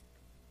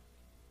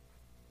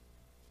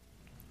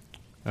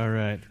All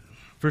right.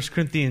 1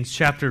 Corinthians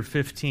chapter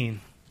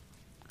 15.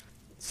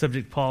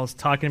 Subject Paul is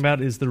talking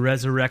about is the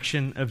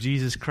resurrection of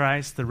Jesus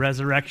Christ, the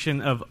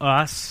resurrection of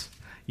us.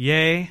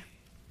 Yay.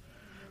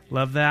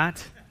 Love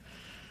that.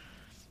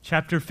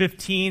 Chapter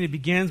 15, it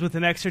begins with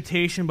an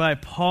exhortation by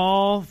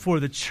Paul for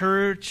the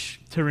church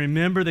to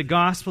remember the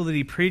gospel that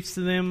he preached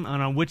to them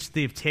and on which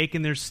they have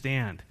taken their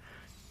stand.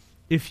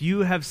 If you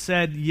have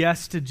said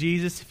yes to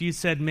Jesus, if you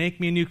said, make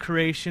me a new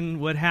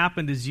creation, what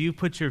happened is you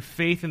put your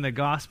faith in the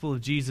gospel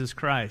of Jesus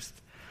Christ.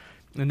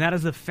 And that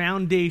is the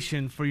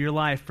foundation for your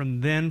life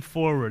from then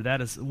forward. That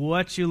is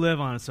what you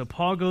live on. So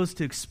Paul goes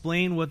to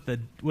explain what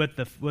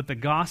the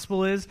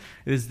gospel is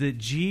that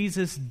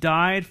Jesus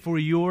died for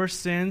your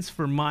sins,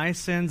 for my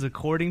sins,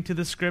 according to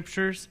the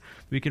Scriptures.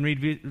 We can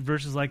read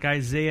verses like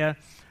Isaiah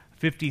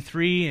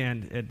 53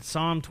 and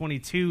Psalm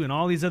 22 and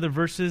all these other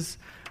verses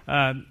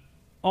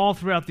all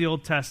throughout the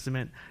Old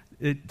Testament.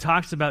 It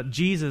talks about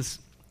Jesus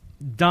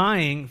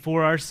dying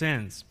for our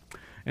sins.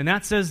 And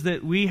that says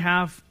that we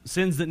have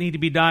sins that need to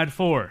be died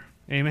for.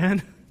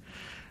 Amen?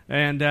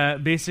 And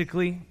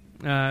basically,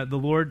 the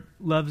Lord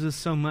loves us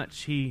so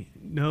much, He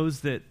knows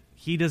that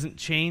He doesn't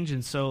change,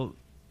 and so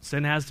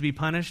sin has to be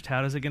punished.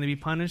 How is it going to be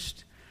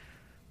punished?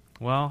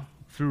 Well,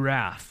 through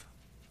wrath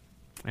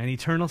and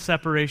eternal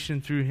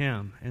separation through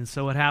Him. And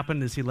so what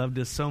happened is He loved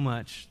us so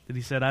much that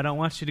He said, I don't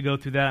want you to go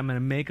through that. I'm going to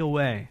make a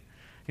way.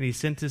 And He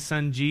sent His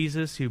Son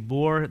Jesus, who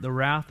bore the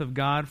wrath of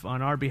God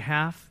on our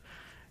behalf.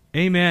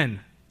 Amen.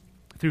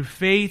 Through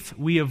faith,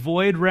 we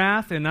avoid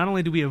wrath, and not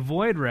only do we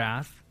avoid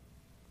wrath,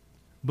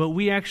 but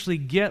we actually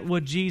get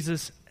what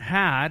Jesus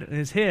had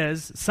as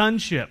His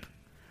sonship.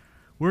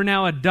 We're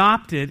now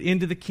adopted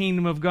into the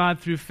kingdom of God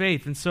through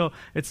faith. And so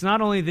it's not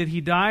only that He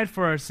died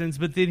for our sins,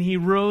 but then He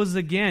rose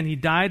again. He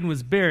died and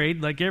was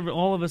buried, like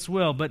all of us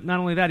will. But not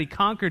only that, He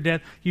conquered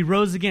death. He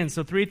rose again.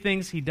 So three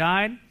things. He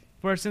died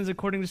for our sins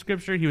according to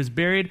Scripture. He was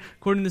buried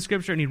according to the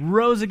Scripture. And He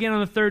rose again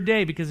on the third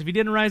day. Because if He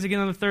didn't rise again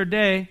on the third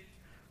day,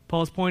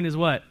 Paul's point is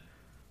what?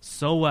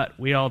 So what?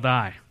 We all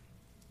die.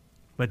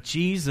 But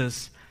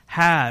Jesus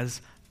has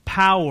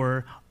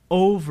power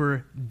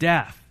over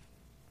death.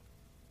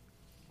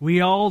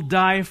 We all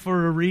die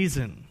for a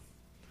reason.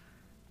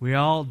 We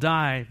all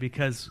die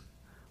because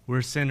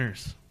we're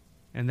sinners.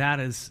 And that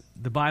is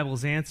the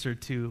Bible's answer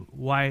to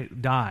why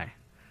die.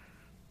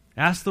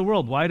 Ask the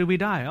world, why do we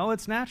die? Oh,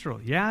 it's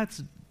natural. Yeah,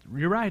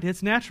 you're right.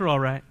 It's natural, all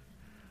right.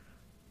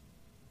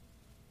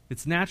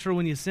 It's natural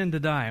when you sin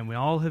to die. And we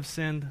all have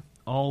sinned.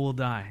 All will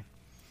die.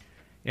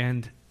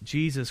 And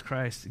Jesus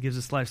Christ gives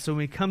us life. So when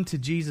we come to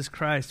Jesus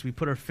Christ, we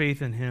put our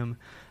faith in Him.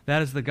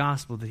 That is the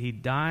gospel, that He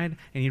died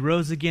and He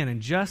rose again.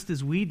 And just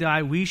as we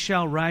die, we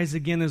shall rise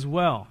again as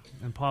well.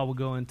 And Paul will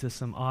go into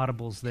some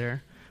audibles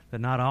there, that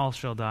not all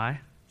shall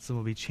die. Some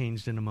will be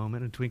changed in a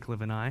moment, a twinkle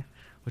of an eye,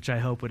 which I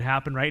hope would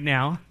happen right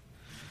now.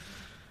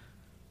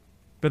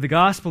 But the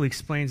gospel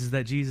explains is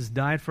that Jesus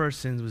died for our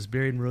sins, was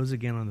buried, and rose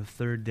again on the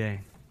third day.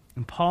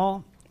 And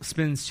Paul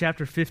spends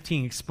chapter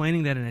 15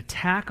 explaining that an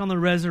attack on the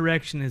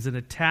resurrection is an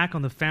attack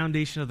on the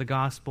foundation of the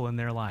gospel in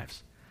their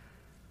lives.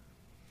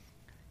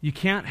 You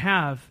can't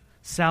have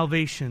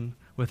salvation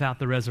without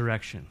the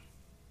resurrection.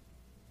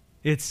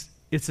 It's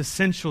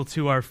essential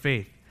to our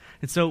faith.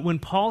 And so when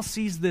Paul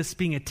sees this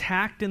being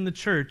attacked in the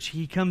church,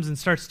 he comes and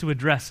starts to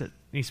address it.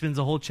 And he spends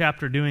a whole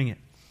chapter doing it.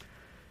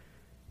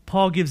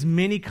 Paul gives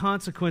many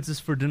consequences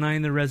for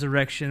denying the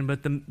resurrection,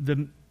 but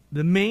the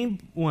main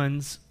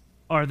ones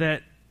are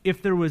that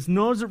if there was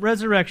no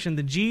resurrection,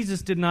 then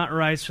Jesus did not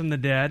rise from the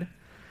dead.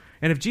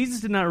 And if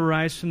Jesus did not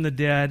rise from the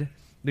dead,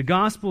 the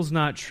gospel's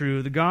not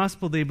true. The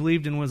gospel they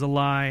believed in was a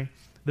lie.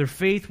 Their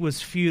faith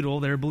was futile.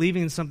 They were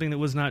believing in something that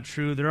was not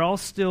true. They're all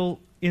still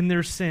in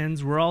their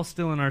sins. We're all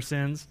still in our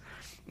sins.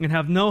 And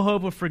have no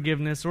hope of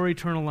forgiveness or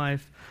eternal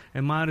life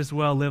and might as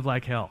well live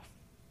like hell.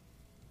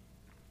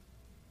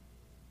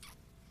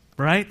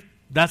 Right?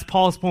 That's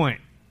Paul's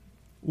point.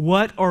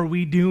 What are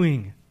we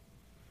doing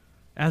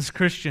as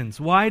Christians?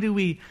 Why do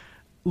we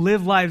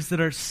live lives that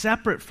are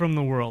separate from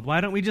the world?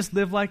 Why don't we just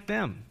live like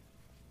them?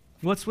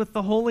 What's with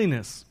the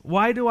holiness?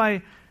 Why do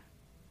I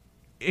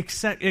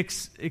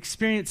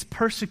experience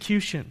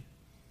persecution?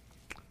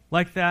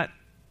 Like that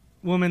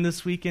woman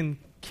this week in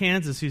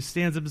Kansas who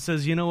stands up and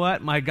says, you know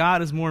what? My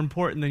God is more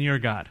important than your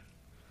God.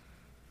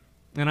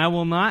 And I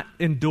will not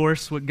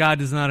endorse what God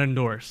does not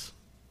endorse.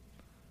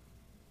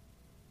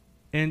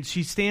 And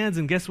she stands,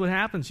 and guess what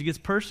happens? She gets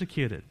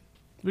persecuted.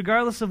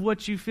 Regardless of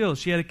what you feel,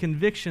 she had a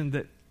conviction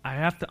that I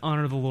have to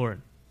honor the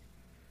Lord.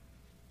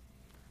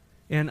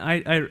 And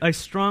I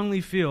strongly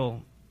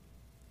feel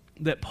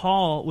that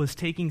Paul was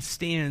taking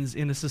stands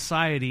in a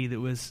society that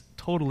was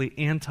totally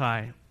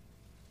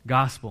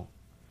anti-gospel.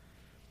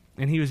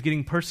 And he was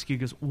getting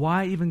persecuted. He goes,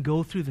 why even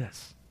go through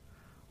this?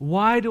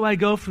 Why do I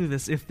go through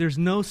this if there's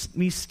no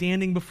me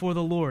standing before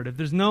the Lord? If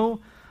there's no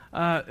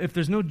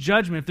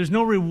judgment, if there's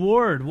no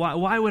reward,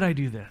 why would I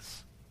do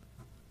this?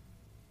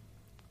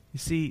 You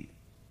see,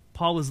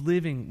 Paul was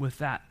living with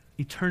that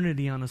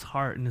eternity on his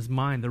heart and his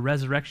mind, the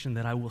resurrection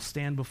that I will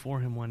stand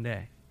before Him one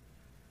day.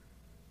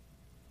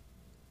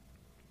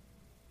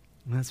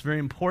 And that's very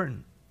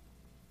important.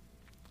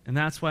 And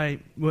that's why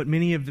what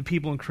many of the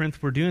people in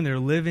Corinth were doing, they're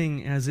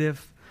living as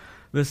if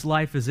this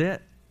life is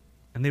it.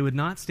 And they would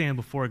not stand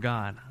before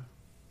God.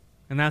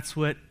 And that's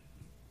what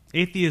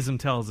atheism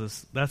tells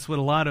us. That's what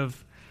a lot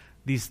of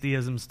these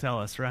theisms tell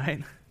us,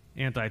 right?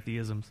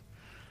 Anti-theisms.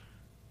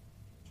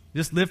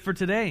 Just live for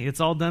today.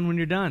 It's all done when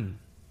you're done.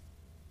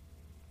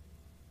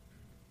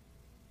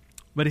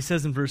 But he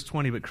says in verse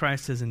 20, but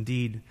Christ has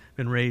indeed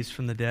been raised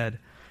from the dead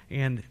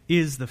and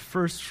is the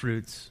first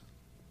fruits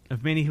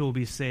of many who will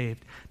be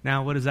saved.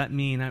 Now, what does that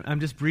mean? I'm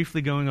just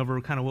briefly going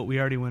over kind of what we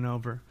already went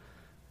over.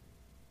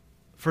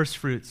 First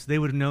fruits, they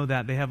would know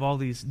that. They have all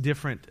these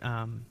different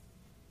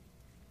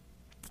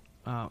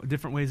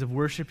ways of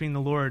worshiping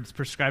the Lord. It's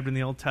prescribed in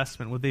the Old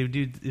Testament. What they would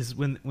do is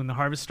when the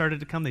harvest started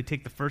to come, they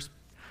take the first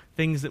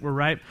things that were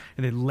ripe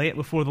and they lay it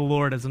before the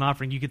Lord as an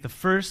offering. You get the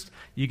first,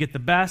 you get the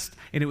best,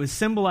 and it was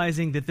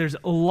symbolizing that there's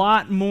a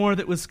lot more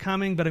that was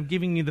coming, but I'm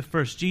giving you the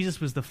first.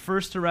 Jesus was the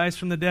first to rise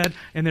from the dead,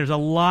 and there's a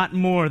lot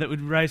more that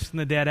would rise from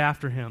the dead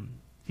after him.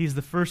 He's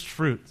the first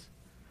fruits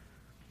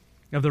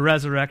of the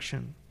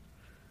resurrection.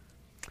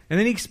 And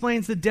then he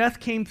explains that death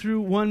came through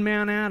one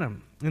man,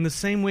 Adam. In the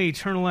same way,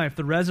 eternal life,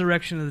 the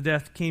resurrection of the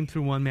death came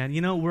through one man.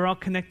 You know, we're all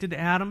connected to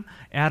Adam.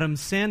 Adam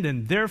sinned,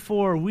 and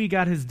therefore we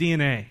got his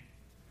DNA.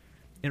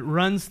 It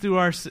runs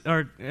through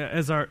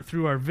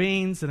through our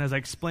veins, and as I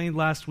explained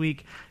last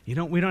week, we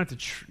don't have to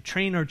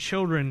train our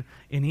children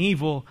in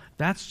evil.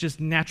 That's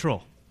just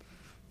natural.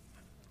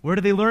 Where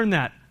do they learn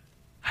that?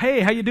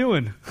 Hey, how you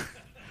doing?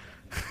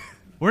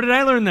 Where did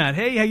I learn that?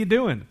 Hey, how you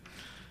doing?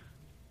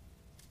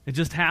 It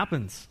just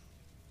happens.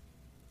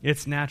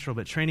 It's natural,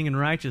 but training in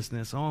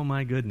righteousness, oh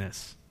my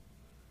goodness.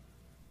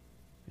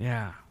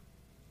 Yeah.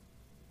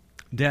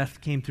 Death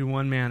came through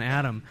one man,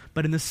 Adam.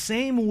 But in the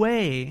same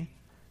way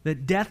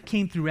that death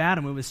came through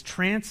Adam, it was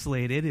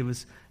translated, it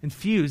was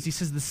infused. He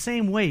says the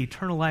same way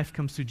eternal life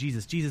comes through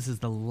Jesus. Jesus is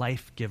the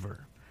life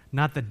giver,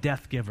 not the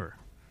death giver.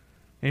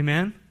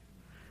 Amen?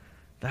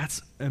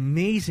 That's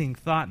amazing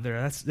thought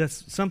there.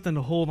 That's something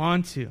to hold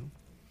on to.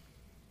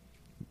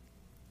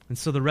 And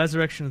so the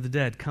resurrection of the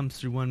dead comes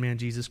through one man,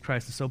 Jesus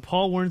Christ. And so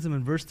Paul warns them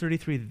in verse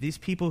 33 that these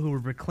people who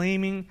were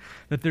proclaiming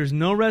that there's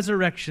no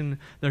resurrection,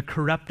 they're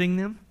corrupting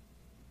them.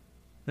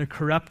 They're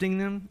corrupting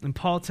them. And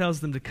Paul tells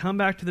them to come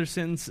back to their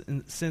senses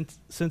and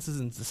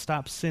to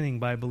stop sinning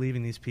by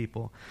believing these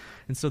people.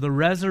 And so the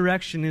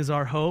resurrection is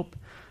our hope,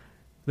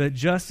 that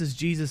just as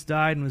Jesus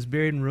died and was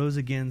buried and rose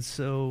again,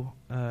 so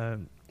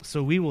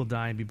we will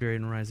die and be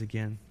buried and rise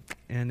again.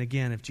 And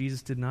again, if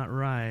Jesus did not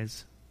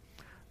rise,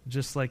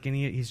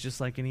 he's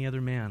just like any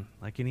other man,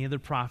 like any other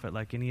prophet,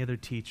 like any other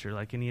teacher,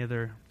 like any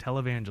other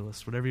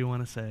televangelist, whatever you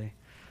want to say.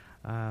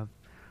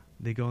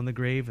 They go in the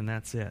grave and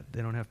that's it.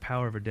 They don't have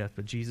power over death,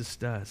 but Jesus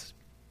does.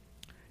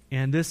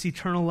 And this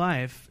eternal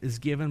life is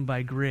given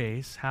by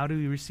grace. How do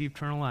we receive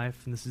eternal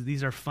life? And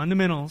these are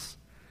fundamentals.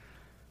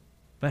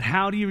 But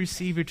how do you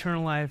receive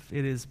eternal life?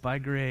 It is by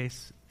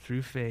grace,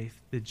 through faith,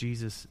 that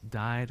Jesus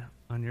died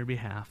on your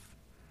behalf,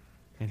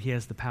 and he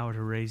has the power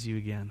to raise you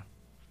again.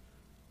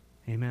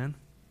 Amen?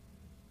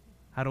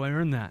 How do I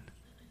earn that?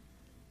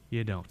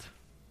 You don't.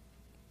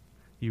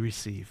 You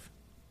receive.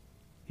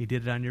 He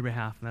did it on your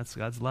behalf, and that's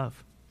God's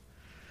love.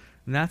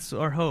 And that's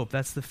our hope.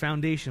 That's the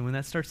foundation. When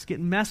that starts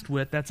getting messed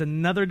with, that's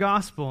another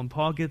gospel, and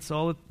Paul gets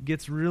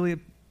really,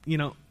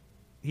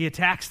 he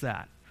attacks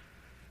that.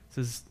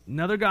 Says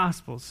another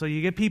gospel. So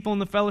you get people in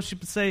the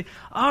fellowship that say,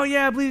 oh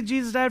yeah, I believe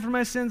Jesus died for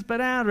my sins,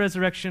 but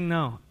resurrection,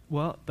 no.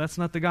 Well, that's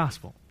not the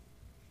gospel.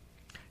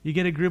 You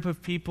get a group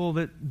of people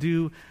that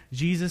do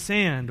Jesus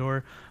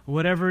or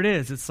whatever it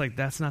is. It's like,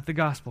 that's not the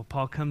gospel.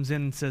 Paul comes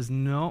in and says,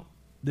 no,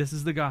 this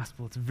is the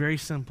gospel. It's very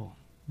simple.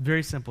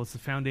 Very simple. It's the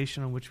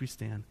foundation on which we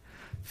stand.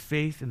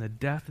 Faith in the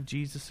death of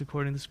Jesus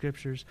according to the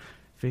Scriptures.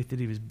 Faith that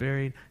he was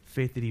buried.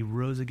 Faith that he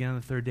rose again on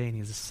the third day. And he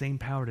has the same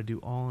power to do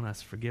all in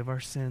us. Forgive our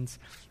sins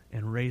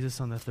and raise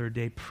us on the third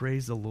day.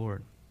 Praise the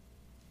Lord.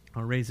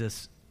 Or raise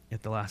us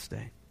at the last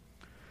day.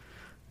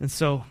 And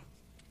so,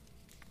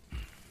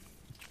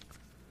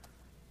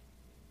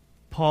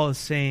 Paul is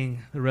saying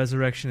the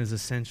resurrection is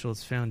essential,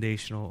 it's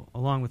foundational.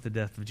 Along with the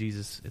death of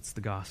Jesus, it's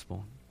the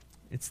gospel.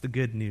 It's the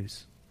good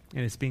news.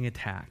 And it's being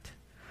attacked.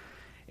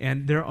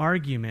 And their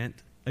argument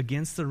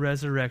against the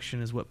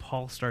resurrection is what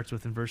Paul starts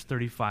with in verse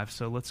 35.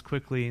 So let's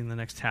quickly, in the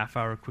next half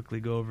hour, quickly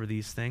go over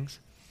these things.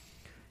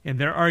 And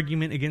their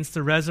argument against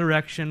the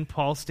resurrection,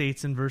 Paul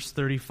states in verse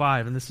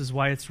 35, and this is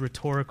why it's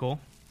rhetorical.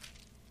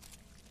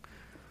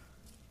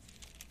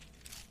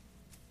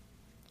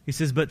 He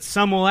says, but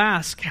some will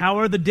ask, how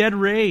are the dead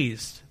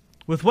raised?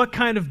 With what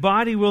kind of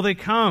body will they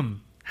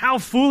come? How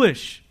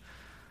foolish!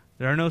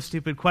 There are no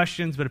stupid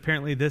questions, but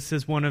apparently this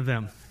is one of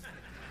them.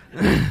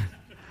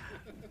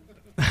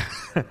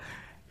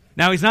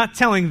 Now, he's not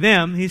telling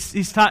them.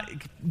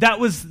 That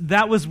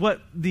was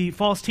what the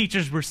false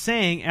teachers were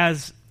saying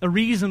as a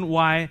reason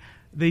why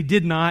they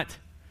did not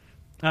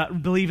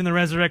believe in the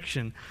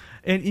resurrection.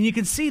 And you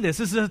can see this.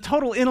 This is a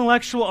total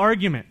intellectual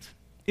argument.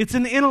 It's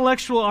an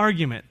intellectual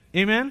argument.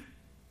 Amen?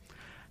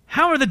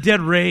 How are the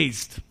dead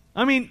raised?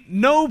 I mean,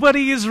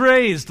 nobody is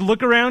raised.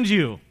 Look around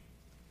you.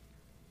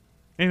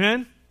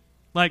 Amen?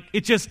 Like,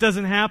 it just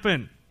doesn't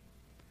happen.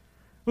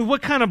 With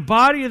what kind of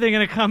body are they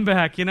going to come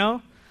back, you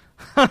know?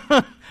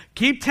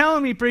 Keep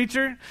telling me,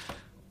 preacher.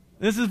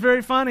 This is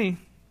very funny.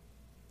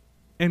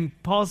 And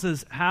Paul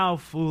says, how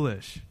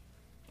foolish.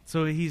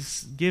 So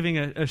he's giving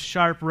a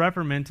sharp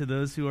reprimand to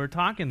those who are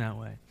talking that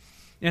way.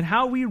 And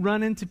how we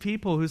run into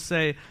people who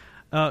say,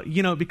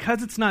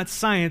 because it's not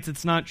science,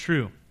 it's not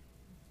true.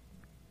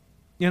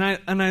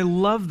 And I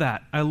love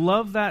that. I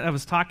love that. I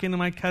was talking to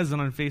my cousin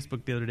on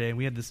Facebook the other day, and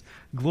we had this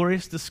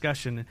glorious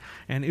discussion.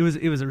 And it was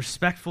a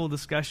respectful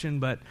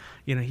discussion, but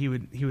he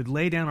would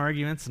lay down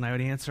arguments, and I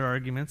would answer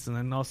arguments, and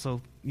then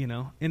also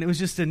and it was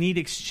just a neat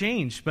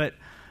exchange. But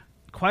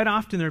quite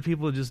often there are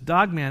people who are just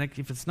dogmatic.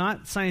 If it's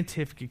not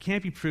scientific, it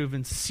can't be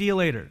proven. See you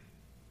later.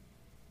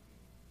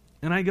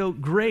 And I go,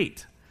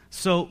 great.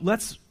 So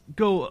let's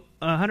go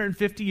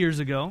 150 years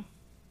ago,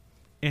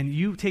 and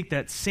you take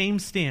that same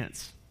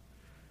stance.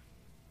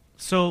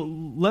 So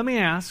let me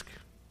ask,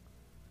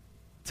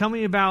 tell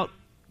me about,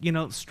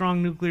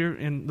 strong nuclear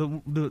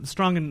and the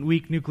strong and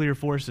weak nuclear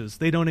forces.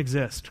 They don't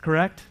exist,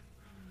 correct?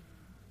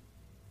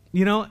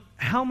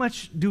 How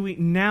much do we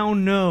now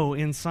know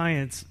in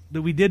science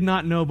that we did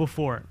not know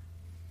before?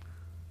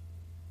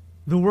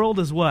 The world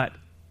is what?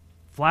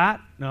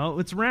 Flat? No,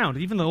 it's round.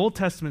 Even the Old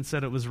Testament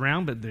said it was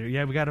round, but we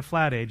got a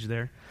flat age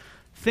there.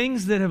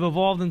 Things that have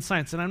evolved in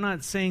science, and I'm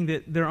not saying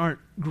that there aren't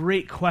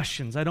great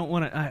questions. I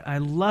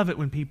love it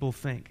when people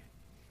think.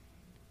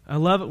 I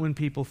love it when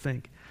people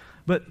think.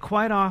 But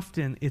quite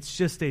often, it's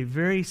just a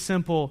very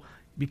simple,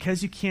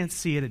 because you can't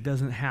see it, it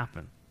doesn't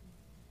happen.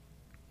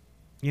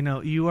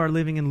 You are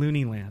living in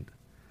loony land.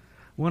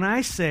 When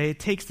I say it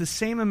takes the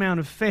same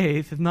amount of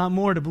faith, if not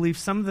more, to believe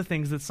some of the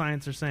things that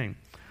science are saying.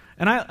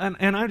 And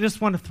I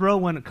just want to throw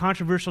one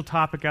controversial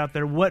topic out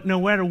there.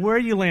 No matter where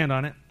you land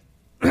on it,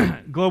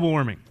 global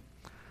warming,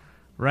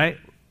 right?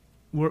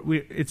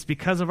 It's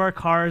because of our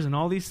cars and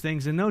all these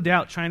things, and no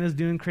doubt China's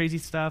doing crazy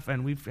stuff,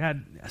 and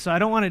so I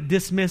don't want to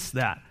dismiss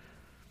that.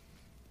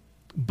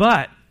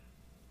 But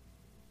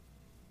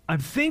I'm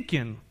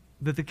thinking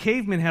that the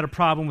cavemen had a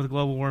problem with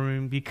global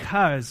warming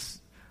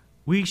because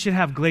we should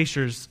have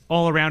glaciers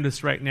all around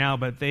us right now,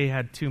 but they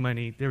had too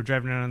many. They were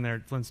driving around in their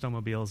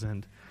Flintstonemobiles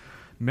and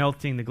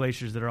melting the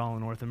glaciers that are all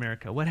in North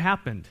America. What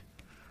happened?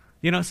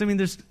 I'm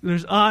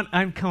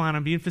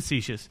being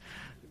facetious.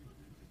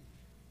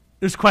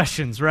 There's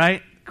questions,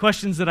 right?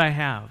 Questions that I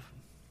have.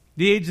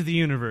 The age of the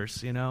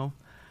universe,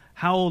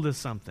 How old is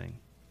something?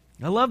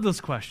 I love those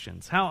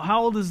questions.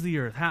 How old is the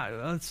Earth?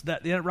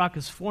 That rock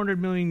is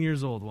 400 million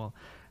years old. Well,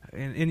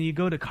 and you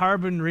go to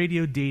carbon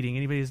radio dating.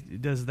 Anybody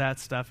does that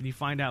stuff, and you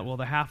find out, well,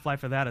 the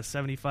half-life of that is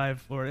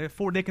 75, or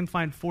they can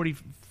find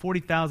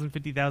 40,000,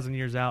 50,000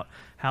 years out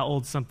how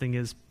old something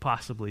is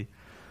possibly.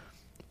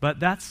 But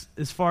that's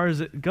as far as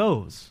it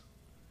goes.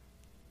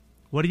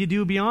 What do you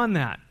do beyond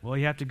that? Well,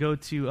 you have to go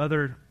to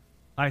other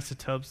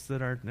isotopes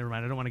that are, never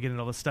mind, I don't want to get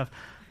into all this stuff.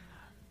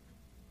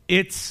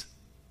 It's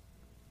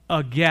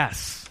a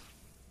guess.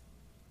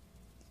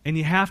 And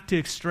you have to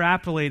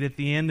extrapolate at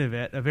the end of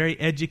it, a very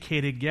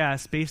educated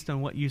guess based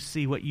on what you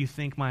see, what you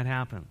think might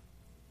happen.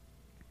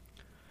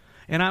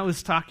 And I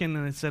was talking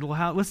and I said,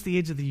 well, what's the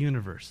age of the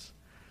universe?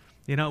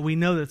 We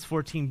know that it's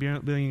 14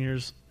 billion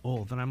years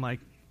old. And I'm like,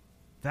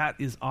 that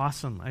is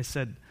awesome. I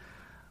said,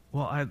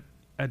 well,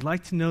 I'd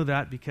like to know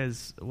that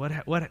because what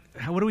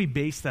do we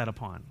base that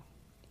upon?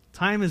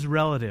 Time is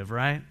relative,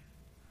 right?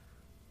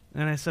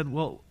 And I said,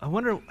 well, I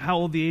wonder how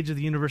old the age of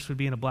the universe would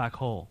be in a black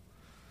hole.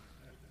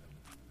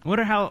 I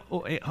wonder how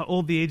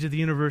old the age of the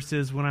universe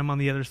is when I'm on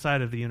the other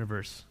side of the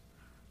universe.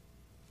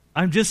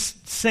 I'm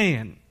just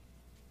saying,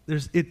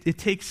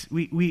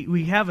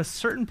 we have a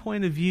certain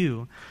point of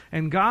view,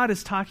 and God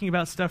is talking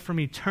about stuff from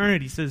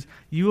eternity. He says,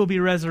 you will be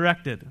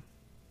resurrected.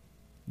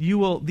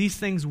 These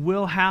things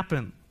will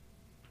happen.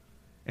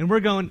 And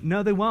we're going,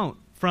 no, they won't,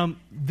 from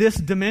this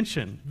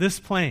dimension, this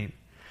plane.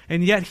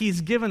 And yet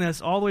he's given us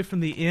all the way from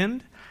the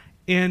end,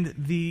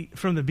 and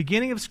from the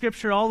beginning of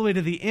Scripture all the way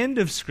to the end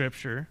of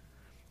Scripture,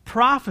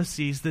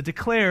 prophecies that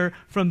declare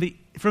from the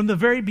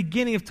very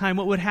beginning of time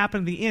what would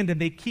happen at the end, and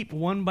they keep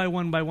one by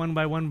one by one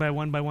by one by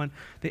one by one.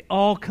 They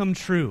all come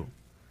true.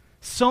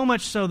 So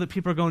much so that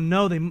people are going,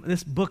 no,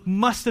 this book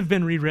must have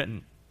been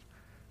rewritten.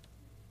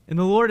 And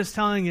the Lord is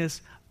telling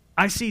us,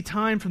 I see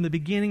time from the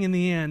beginning and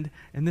the end,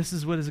 and this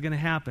is what is going to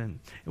happen.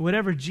 And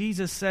whatever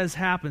Jesus says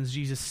happens.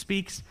 Jesus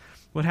speaks.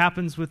 What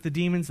happens with the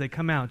demons? They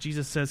come out.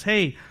 Jesus says,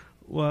 hey,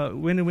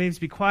 wind and waves,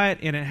 be quiet,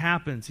 and it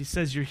happens. He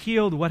says, you're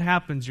healed. What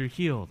happens? You're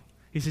healed.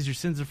 He says, your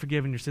sins are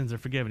forgiven, your sins are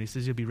forgiven. He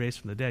says, you'll be raised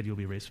from the dead, you'll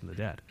be raised from the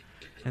dead.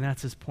 And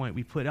that's his point.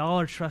 We put all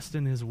our trust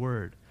in his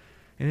word.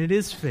 And it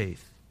is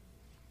faith.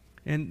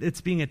 And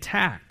it's being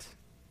attacked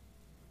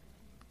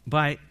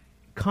by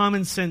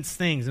common sense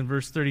things in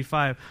verse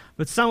 35.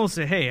 But some will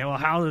say, hey, well,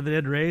 how are the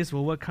dead raised?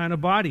 Well, what kind of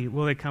body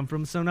will they come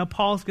from? So now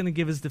Paul's going to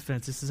give his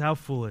defense. This is how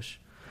foolish.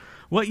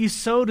 What you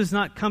sow does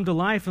not come to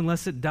life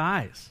unless it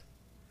dies.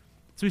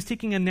 So he's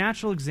taking a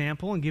natural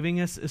example and giving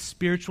us a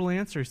spiritual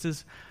answer. He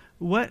says,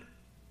 what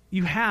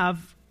you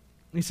have,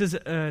 he says,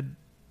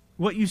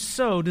 what you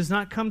sow does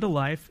not come to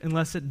life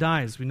unless it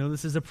dies. We know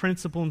this is a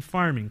principle in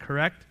farming,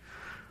 correct?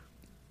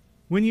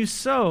 When you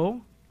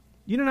sow,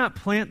 you do not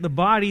plant the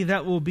body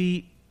that will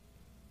be,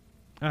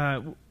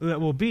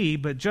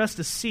 but just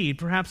a seed,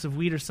 perhaps of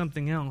wheat or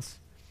something else.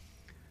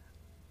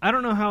 I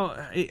don't know how,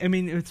 I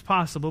mean, it's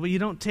possible, but you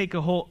don't take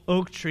a whole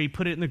oak tree,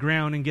 put it in the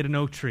ground, and get an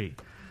oak tree.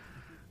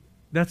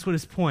 That's what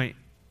his point.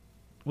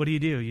 What do?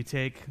 You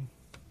take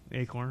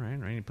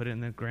acorn, right? You put it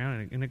in the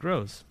ground, and it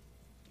grows.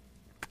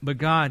 But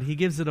God, he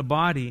gives it a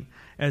body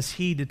as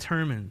he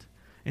determined.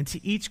 And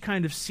to each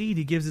kind of seed,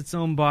 he gives its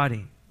own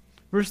body.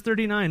 Verse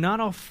 39, not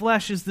all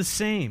flesh is the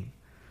same.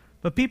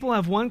 But people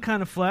have one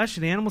kind of flesh,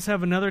 and animals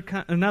have another,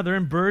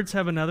 and birds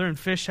have another, and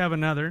fish have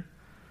another.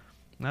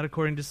 Not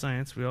according to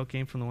science. We all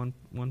came from the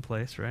one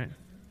place, right?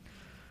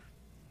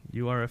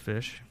 You are a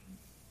fish.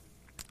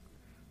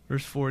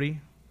 Verse 40.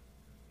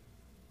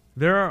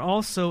 There are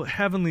also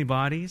heavenly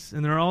bodies,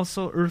 and there are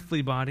also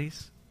earthly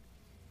bodies.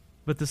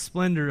 But the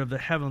splendor of the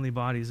heavenly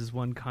bodies is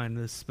one kind,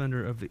 the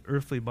splendor of the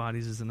earthly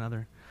bodies is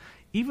another.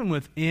 Even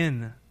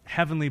within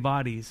heavenly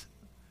bodies,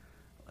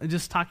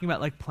 just talking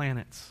about like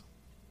planets.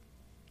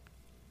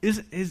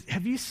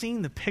 Have you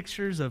seen the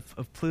pictures of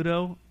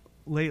Pluto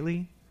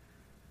lately?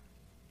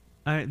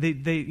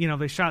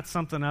 They shot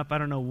something up. I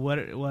don't know what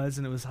it was,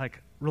 and it was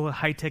like real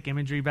high-tech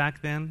imagery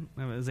back then.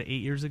 It was 8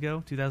 years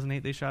ago,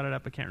 2008. They shot it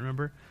up. I can't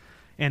remember.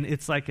 And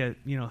it's like it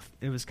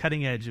was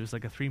cutting edge. It was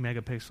like a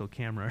 3-megapixel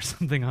camera or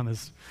something on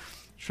this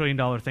 $1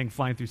 trillion thing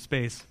flying through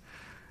space.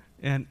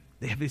 And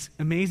they have these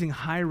amazing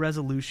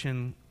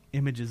high-resolution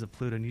images of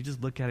Pluto, and you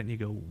just look at it and you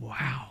go,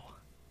 wow.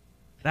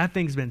 That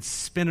thing's been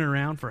spinning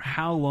around for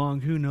how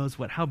long? Who knows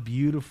what? How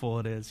beautiful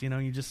it is.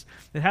 It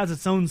has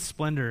its own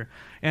splendor.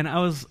 And I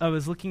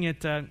was looking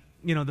at the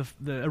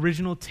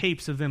original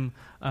tapes of them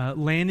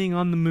landing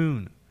on the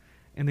moon,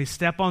 and they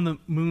step on the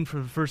moon for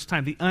the first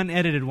time. The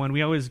unedited one,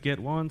 we always get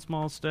one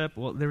small step.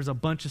 Well, there was a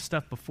bunch of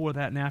stuff before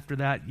that and after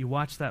that. You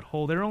watch that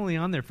whole. They're only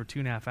on there for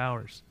 2.5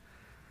 hours.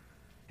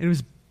 And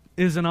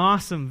it was an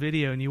awesome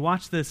video. And you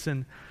watch this,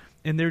 and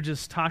they're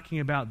just talking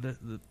about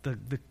the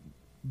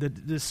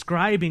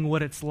describing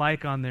what it's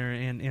like on there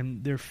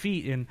and their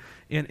feet, and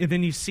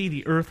then you see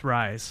the earth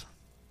rise,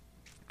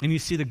 and you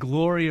see the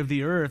glory of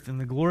the earth and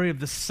the glory of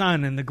the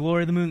sun and the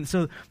glory of the moon.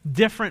 So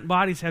different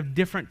bodies have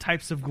different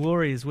types of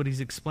glory is what he's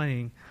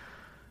explaining.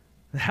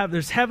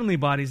 There's heavenly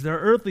bodies, there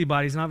are earthly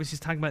bodies, and obviously he's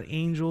talking about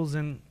angels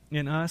and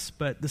us,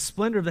 but the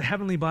splendor of the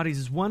heavenly bodies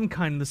is one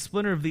kind, and the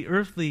splendor of the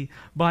earthly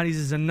bodies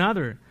is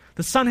another.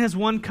 The sun has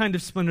one kind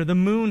of splendor, the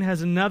moon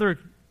has another,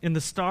 and the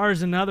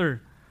stars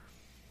another.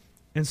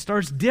 And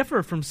stars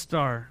differ from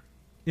star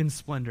in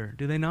splendor,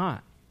 do they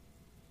not?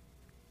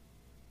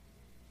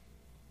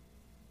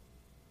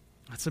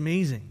 That's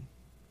amazing.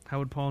 How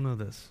would Paul know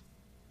this?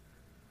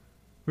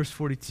 Verse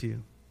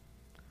 42.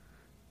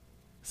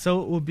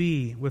 So it will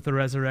be with the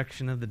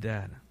resurrection of the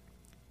dead.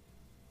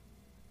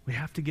 We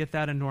have to get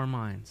that into our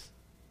minds.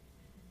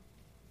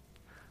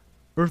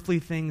 Earthly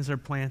things are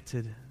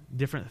planted,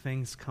 different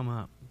things come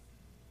up.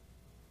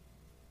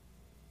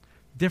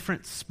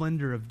 Different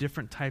splendor of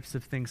different types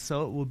of things,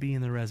 so it will be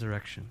in the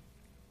resurrection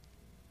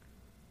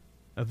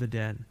of the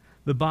dead.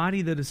 The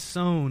body that is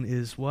sown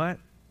is what?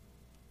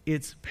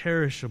 It's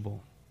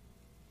perishable.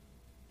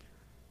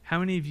 How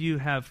many of you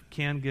have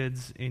canned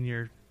goods in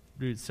your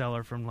root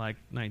cellar from like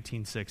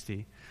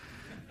 1960?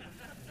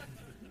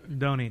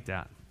 Don't eat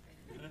that.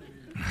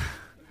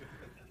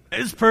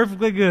 It's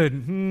perfectly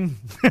good.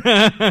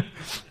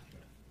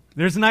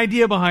 There's an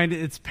idea behind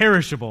it. It's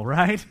perishable,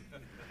 right?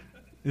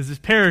 This is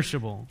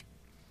perishable.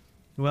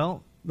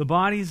 Well, the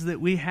bodies that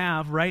we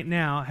have right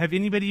now, have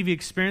anybody of you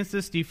experienced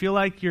this? Do you feel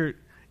like your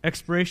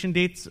expiration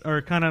dates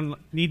are kind of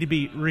need to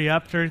be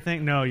re-upped or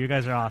anything? No, you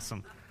guys are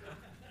awesome.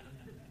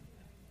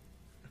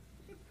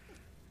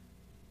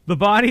 The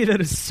body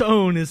that is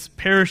sown is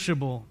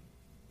perishable,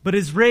 but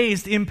is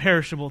raised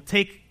imperishable.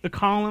 Take a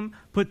column,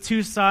 put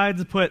two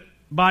sides, put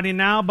body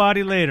now,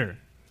 body later.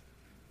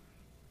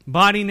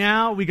 Body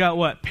now, we got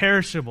what?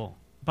 Perishable.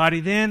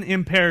 Body then,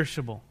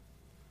 imperishable.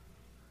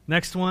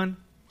 Next one,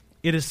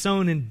 it is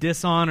sown in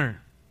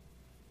dishonor,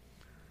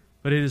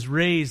 but it is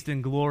raised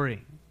in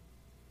glory.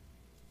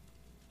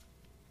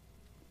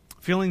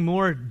 Feeling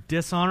more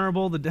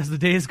dishonorable as the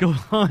days go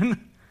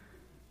on?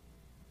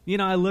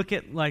 I look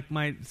at like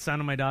my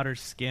son and my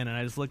daughter's skin, and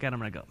I just look at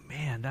them and I go,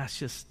 man,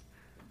 that is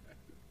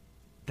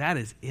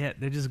it.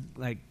 They're just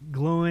like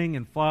glowing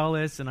and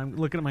flawless, and I'm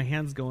looking at my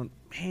hands going,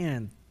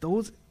 man,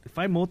 if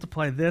I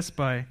multiply this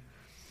by,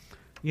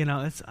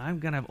 I'm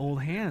going to have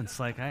old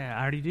hands like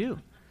I already do.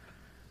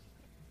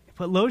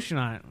 Put lotion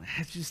on it.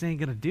 It just ain't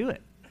going to do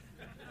it.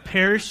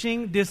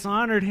 Perishing,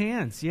 dishonored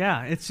hands.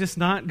 Yeah, it's just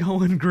not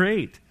going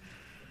great.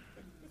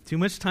 Too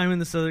much time in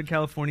the Southern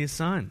California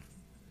sun.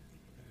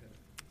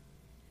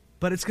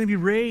 But it's going to be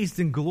raised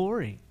in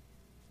glory.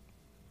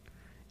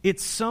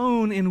 It's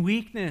sown in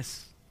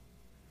weakness.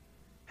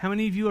 How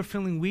many of you are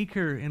feeling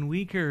weaker and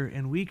weaker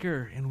and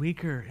weaker and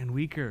weaker and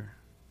weaker?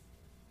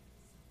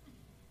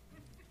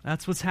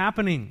 That's what's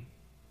happening.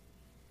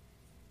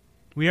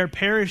 We are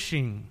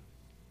perishing.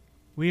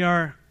 We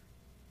are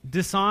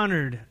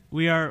dishonored.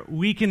 We are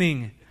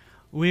weakening.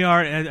 We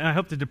are, I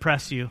hope to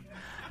depress you.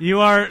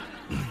 We're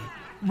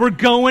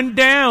going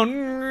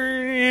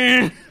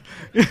down.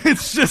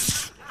 It's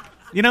just,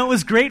 it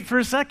was great for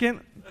a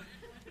second.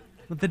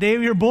 But the day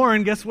we were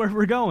born, guess where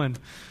we're going?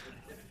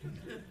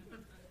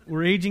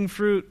 We're aging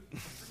fruit.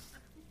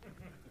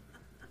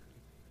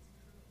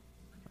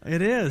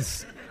 It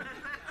is.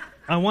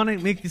 I want to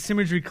make this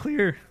imagery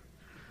clear.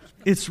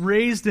 It's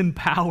raised in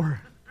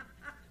power.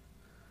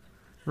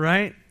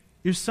 Right?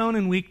 You're sown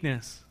in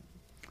weakness.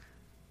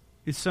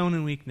 You're sown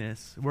in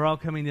weakness. We're all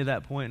coming to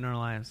that point in our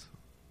lives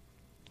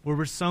where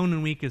we're sown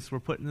in weakness. We're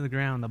put into the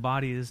ground. The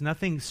body, there's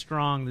nothing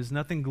strong. There's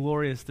nothing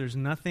glorious. There's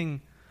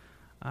nothing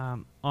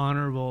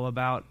honorable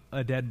about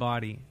a dead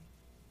body.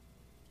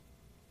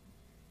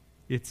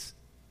 It's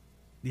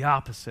the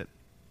opposite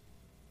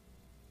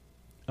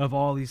of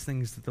all these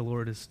things that the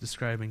Lord is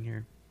describing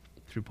here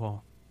through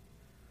Paul.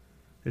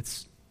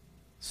 It's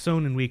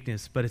sown in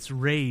weakness, but it's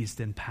raised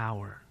in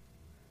power.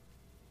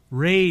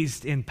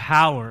 Raised in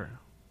power.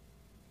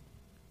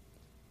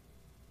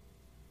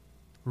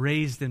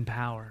 Raised in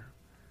power.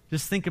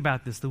 Just think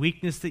about this. The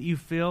weakness that you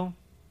feel,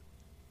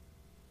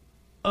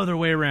 other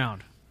way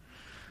around.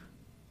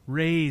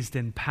 Raised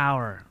in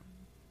power.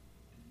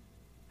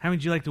 How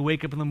would you like to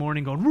wake up in the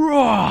morning going,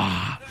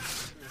 raw?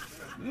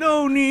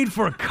 No need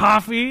for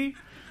coffee.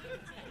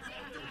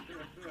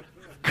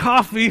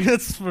 Coffee,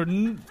 that's for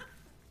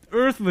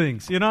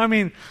earthlings.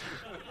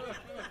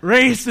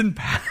 Raised in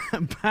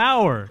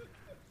power.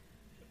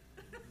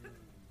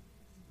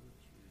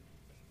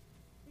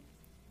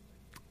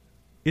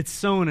 It's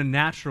sown a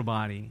natural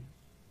body,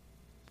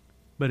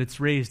 but it's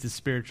raised a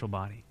spiritual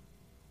body.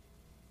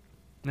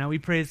 Now we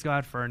praise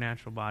God for our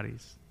natural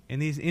bodies. In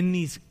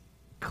these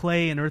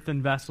clay and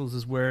earthen vessels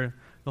is where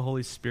the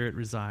Holy Spirit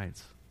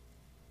resides.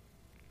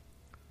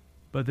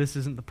 But this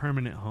isn't the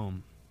permanent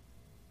home.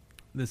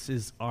 This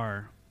is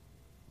our,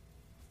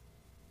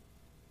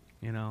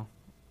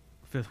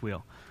 fifth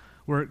wheel.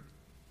 We're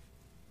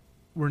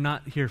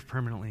not here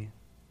permanently.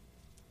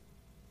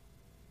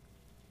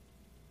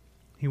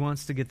 He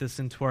wants to get this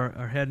into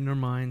our head and our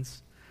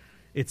minds.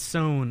 It's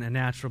sown a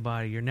natural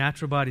body. Your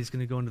natural body is going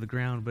to go into the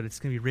ground, but it's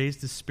going to be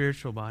raised a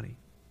spiritual body.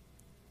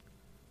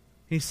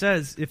 He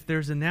says, if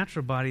there's a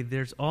natural body,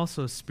 there's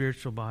also a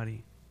spiritual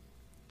body.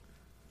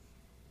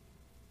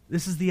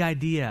 This is the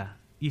idea.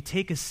 You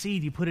take a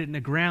seed, you put it in the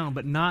ground,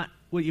 but not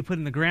what you put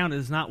in the ground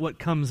is not what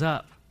comes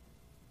up.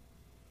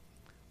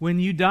 When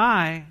you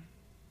die,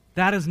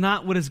 that is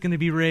not what is going to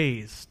be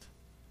raised.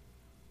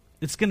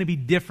 It's going to be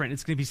different.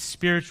 It's going to be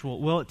spiritual.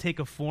 Will it take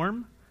a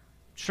form?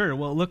 Sure.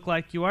 Will it look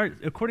like you are?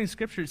 According to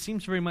Scripture, it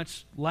seems very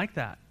much like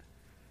that.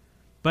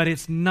 But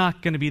it's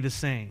not going to be the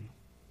same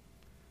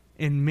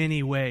in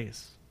many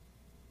ways.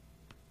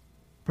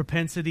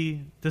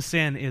 Propensity to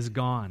sin is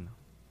gone.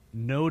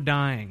 No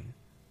dying.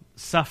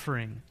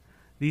 Suffering.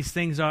 These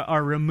things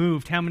are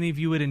removed. How many of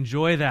you would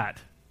enjoy that?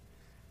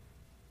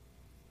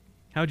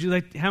 How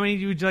many of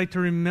you would you like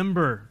to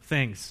remember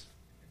things?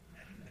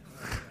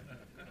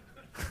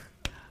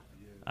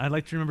 I'd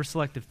like to remember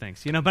selective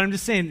things, but I'm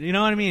just saying, you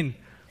know what I mean?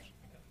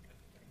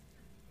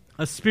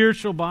 A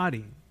spiritual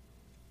body.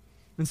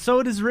 And so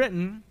it is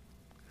written,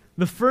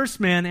 the first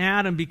man,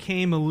 Adam,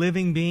 became a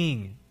living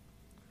being.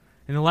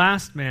 And the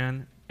last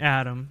man,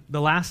 Adam,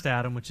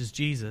 which is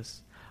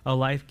Jesus, a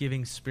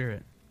life-giving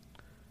spirit.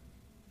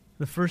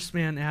 The first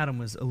man, Adam,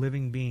 was a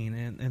living being,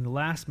 and the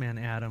last man,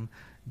 Adam,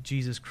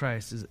 Jesus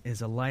Christ,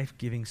 is a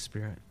life-giving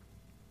spirit.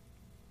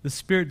 The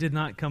spirit did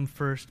not come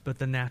first, but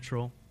the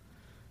natural.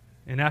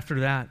 And after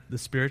that, the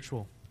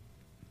spiritual.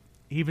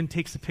 He even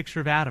takes a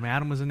picture of Adam.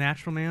 Adam was a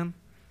natural man.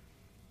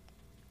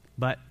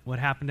 But what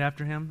happened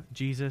after him?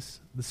 Jesus,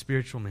 the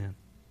spiritual man.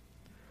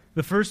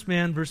 The first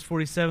man, verse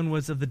 47,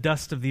 was of the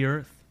dust of the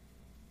earth.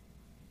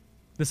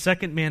 The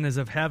second man is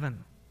of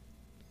heaven.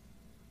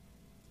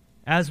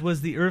 As was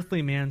the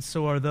earthly man,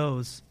 so are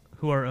those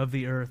who are of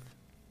the earth.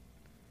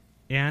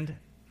 And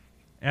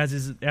as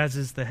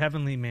is the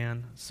heavenly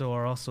man, so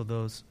are also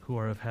those who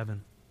are of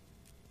heaven.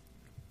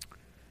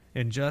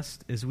 And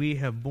just as we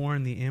have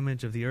borne the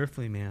image of the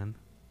earthly man,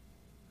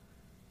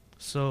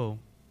 so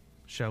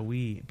shall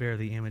we bear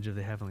the image of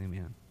the heavenly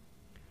man.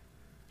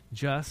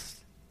 Just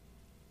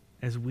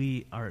as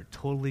we are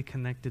totally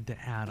connected to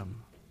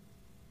Adam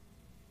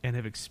and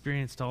have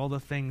experienced all the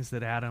things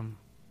that Adam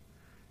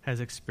has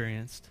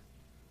experienced,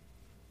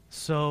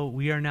 so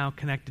we are now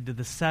connected to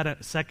the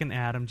second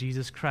Adam,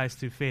 Jesus Christ,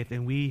 through faith,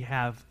 and we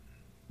have,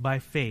 by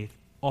faith,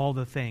 all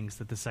the things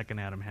that the second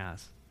Adam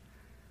has.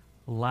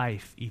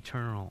 Life,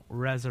 eternal,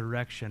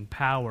 resurrection,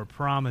 power,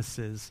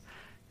 promises,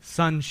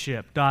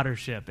 sonship,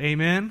 daughtership.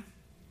 Amen?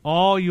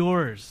 All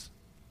yours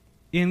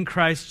in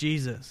Christ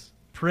Jesus.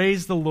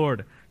 Praise the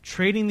Lord.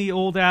 Trading the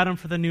old Adam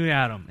for the new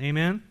Adam.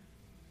 Amen?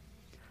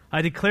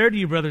 I declare to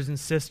you, brothers and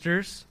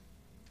sisters,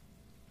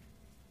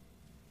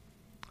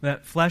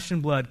 that flesh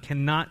and blood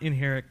cannot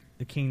inherit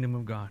the kingdom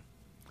of God,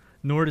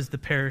 nor does the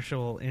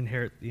perishable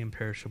inherit the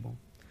imperishable.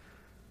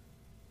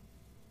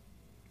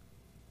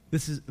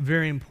 This is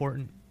very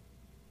important.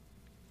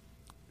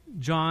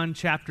 John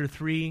chapter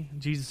 3,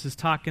 Jesus is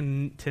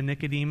talking to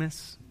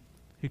Nicodemus,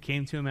 who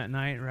came to him at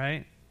night,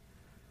 right?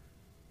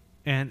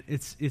 And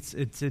it's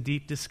a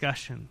deep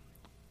discussion.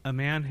 A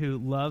man who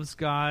loves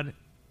God,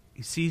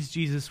 he sees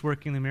Jesus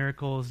working the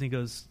miracles, and he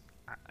goes,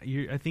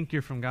 I think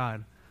you're from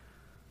God.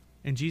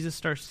 And Jesus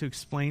starts to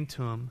explain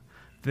to him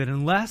that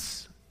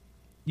unless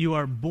you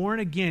are born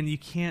again, you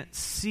can't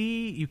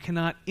see, you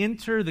cannot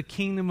enter the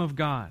kingdom of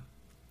God.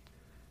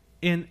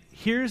 And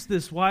here's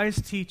this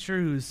wise teacher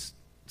who's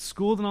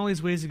schooled in all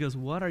these ways. He goes,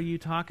 what are you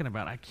talking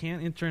about? I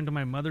can't enter into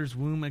my mother's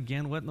womb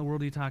again. What in the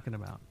world are you talking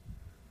about?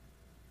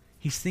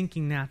 He's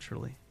thinking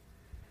naturally.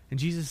 And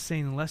Jesus is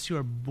saying, unless you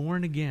are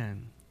born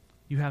again,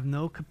 you have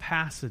no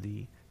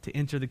capacity to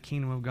enter the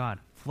kingdom of God.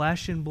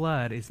 Flesh and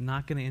blood is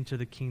not going to enter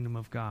the kingdom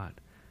of God.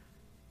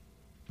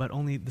 But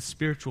only the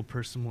spiritual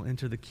person will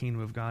enter the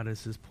kingdom of God,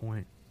 is his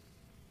point.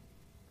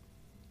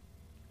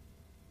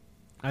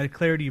 I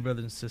declare to you,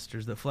 brothers and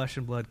sisters, that flesh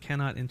and blood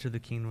cannot enter the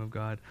kingdom of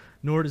God,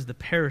 nor does the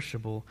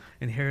perishable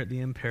inherit the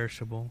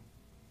imperishable.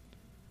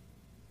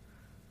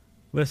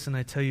 Listen,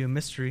 I tell you a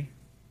mystery.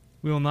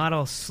 We will not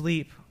all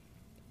sleep,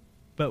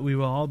 but we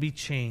will all be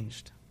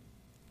changed.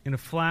 In a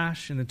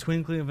flash, in the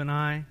twinkling of an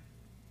eye,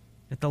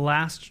 at the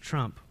last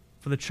trump.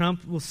 For the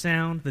trump will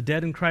sound, the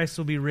dead in Christ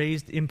will be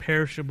raised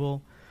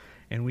imperishable,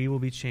 and we will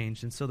be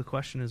changed. And so the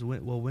question is,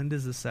 when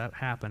does this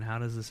happen? How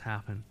does this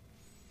happen?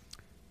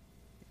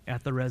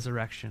 At the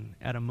resurrection,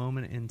 at a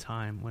moment in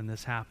time when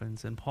this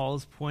happens. And Paul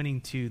is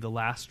pointing to the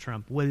last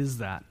trump. What is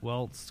that?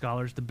 Well,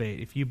 scholars debate.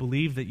 If you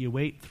believe that you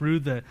wait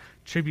through the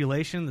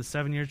tribulation, the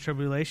 7-year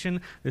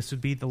tribulation, this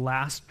would be the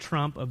last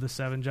trump of the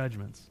 7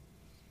 judgments,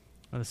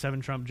 or the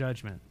 7 trump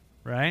judgment,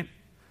 right?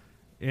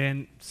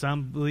 And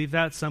some believe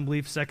that. Some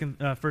believe 1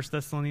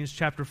 Thessalonians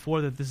chapter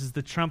 4 that this is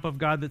the trump of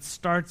God that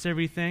starts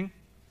everything.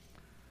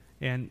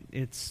 And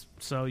it's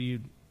so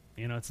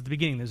it's at the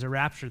beginning. There's a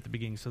rapture at the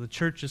beginning. So the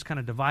church is kind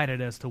of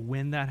divided as to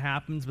when that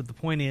happens. But the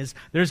point is,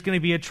 there's going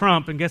to be a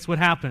trump, and guess what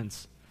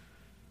happens?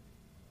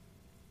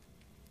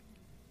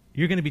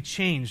 You're going to be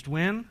changed.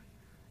 When?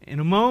 In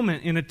a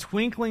moment, in a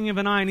twinkling of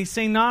an eye. And he's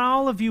saying, not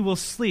all of you will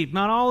sleep.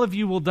 Not all of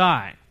you will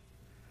die.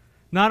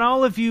 Not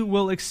all of you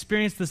will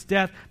experience this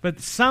death, but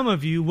some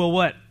of you will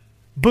what?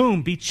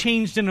 Boom, be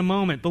changed in a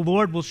moment. The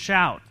Lord will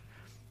shout.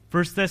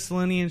 1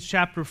 Thessalonians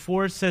chapter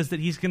 4 says that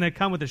he's going to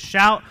come with a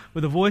shout,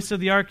 with the voice of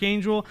the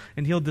archangel,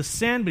 and he'll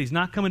descend, but he's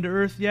not coming to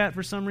earth yet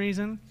for some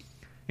reason. And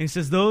he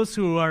says, those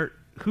who are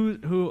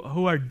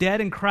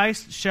dead in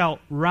Christ shall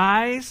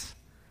rise,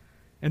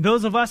 and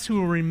those of us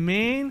who will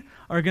remain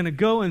are going to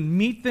go and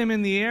meet them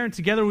in the air, and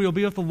together we will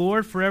be with the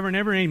Lord forever and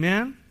ever.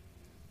 Amen?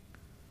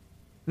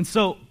 And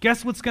so,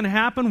 guess what's going to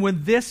happen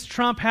when this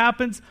trump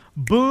happens?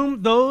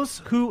 Boom, those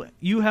who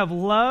you have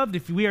loved,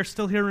 if we are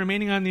still here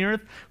remaining on the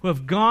earth, who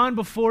have gone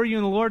before you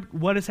in the Lord,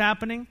 what is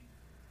happening?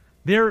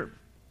 They're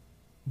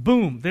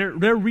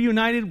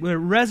reunited, they're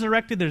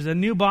resurrected, there's a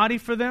new body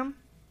for them.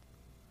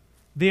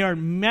 They are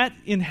met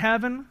in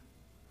heaven.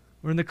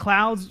 We're in the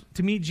clouds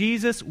to meet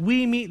Jesus.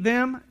 We meet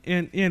them,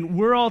 and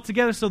we're all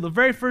together. So the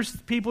very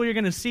first people you're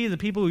going to see, the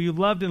people who you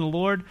loved in the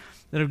Lord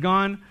that have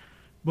gone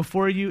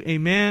before you,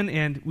 amen,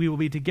 and we will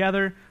be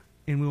together,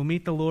 and we will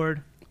meet the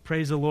Lord.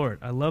 Praise the Lord.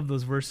 I love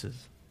those verses.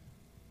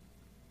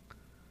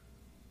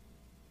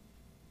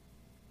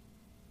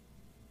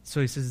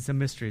 So he says it's a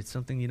mystery. It's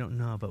something you don't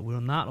know, but we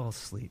will not all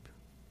sleep,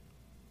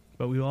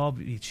 but we will all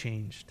be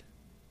changed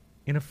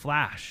in a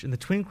flash, in the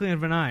twinkling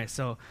of an eye.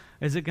 So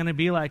is it going to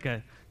be like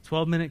a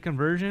 12-minute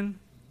conversion?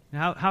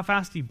 How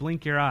fast do you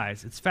blink your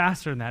eyes? It's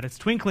faster than that. It's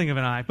twinkling of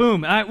an eye.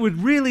 Boom. I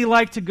would really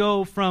like to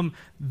go from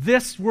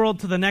this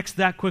world to the next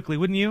that quickly,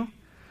 wouldn't you?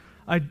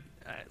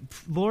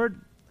 Lord,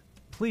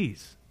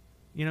 please.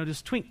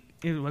 Just twink.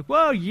 Like,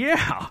 whoa,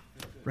 yeah.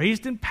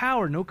 Raised in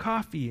power, no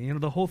coffee.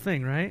 The whole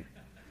thing, right?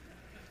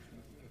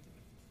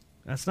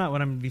 That's not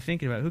what I'm going to be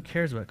thinking about. Who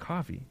cares about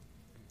coffee?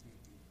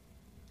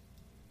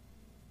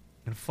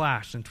 In a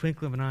flash, in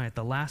twinkling of an eye, at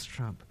the last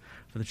trump,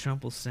 for the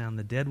trump will sound,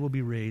 the dead will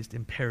be raised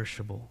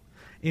imperishable,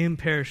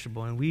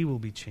 and we will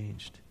be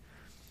changed.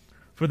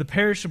 For the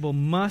perishable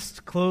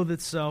must clothe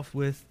itself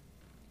with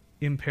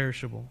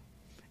imperishable,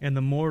 and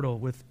the mortal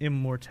with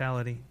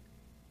immortality.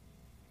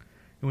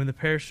 And when the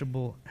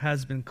perishable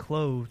has been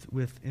clothed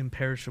with the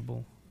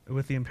imperishable,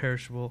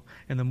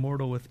 and the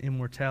mortal with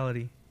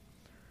immortality,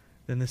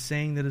 then the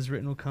saying that is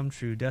written will come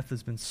true: death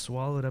has been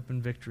swallowed up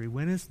in victory.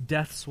 When is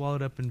death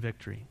swallowed up in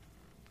victory?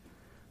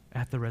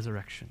 At the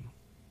resurrection.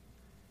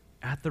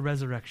 At the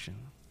resurrection.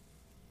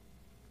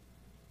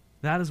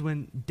 That is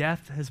when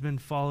death has been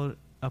swallowed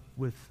up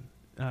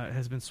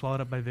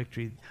by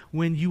victory.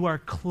 When you are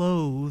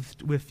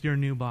clothed with your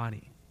new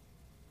body.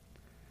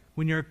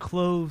 When you're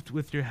clothed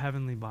with your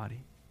heavenly body.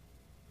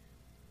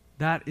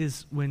 That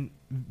is when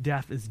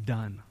death is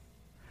done.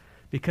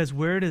 Because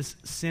where does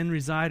sin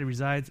reside? It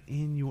resides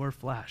in your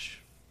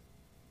flesh.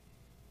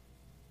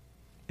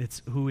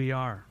 It's who we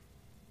are.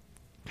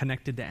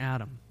 Connected to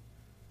Adam.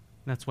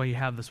 That's why you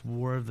have this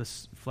war of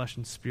this flesh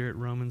and spirit.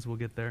 Romans, we'll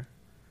get there.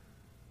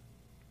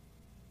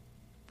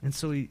 And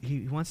so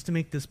he wants to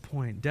make this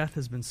point. Death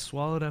has been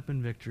swallowed up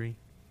in victory.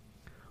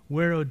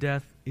 Where, O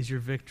death, is your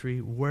victory?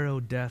 Where, O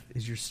death,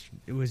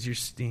 was your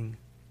sting?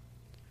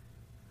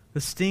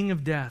 The sting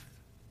of death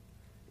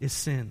is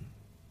sin,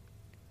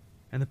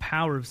 and the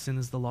power of sin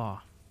is the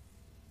law.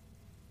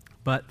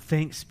 But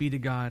thanks be to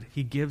God,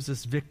 he gives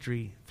us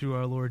victory through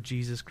our Lord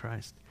Jesus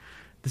Christ.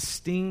 The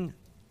sting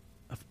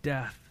of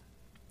death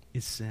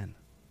is sin.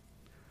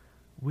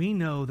 We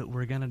know that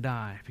we're going to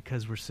die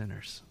because we're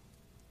sinners.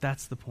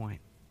 That's the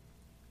point.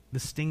 The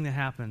sting that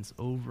happens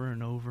over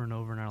and over and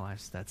over in our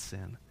lives, that's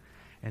sin.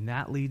 And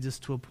that leads us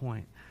to a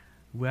point.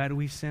 Why do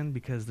we sin?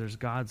 Because there's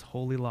God's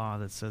holy law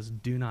that says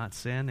do not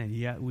sin, and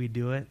yet we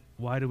do it.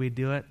 Why do we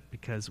do it?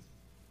 Because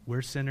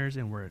we're sinners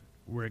and we're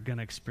going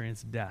to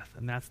experience death.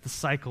 And that's the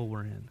cycle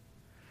we're in.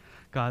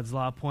 God's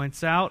law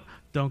points out,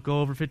 don't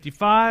go over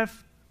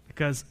 55,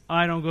 because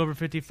I don't go over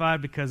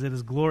 55, because it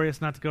is glorious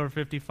not to go over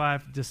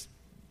 55. Just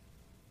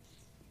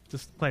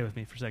play with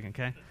me for a second,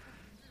 okay?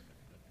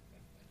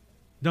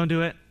 Don't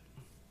do it.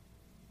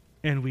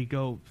 And we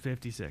go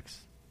 56.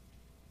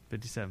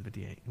 57,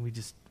 58. And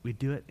we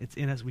do it. It's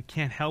in us. We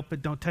can't help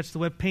it. Don't touch the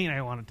wet paint.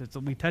 I want it to. So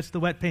we touch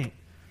the wet paint.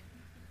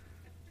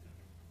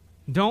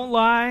 Don't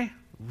lie.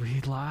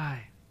 We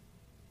lie.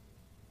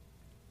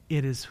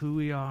 It is who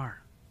we are.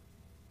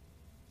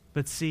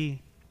 But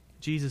see,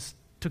 Jesus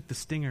took the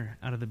stinger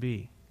out of the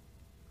bee.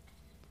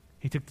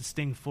 He took the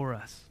sting for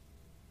us.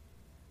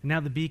 And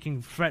now the bee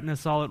can threaten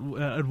us all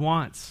at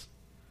once.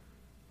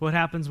 What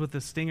happens with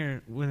the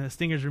stinger when the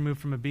stinger is removed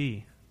from a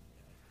bee?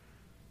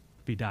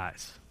 The bee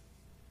dies.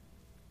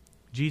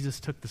 Jesus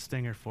took the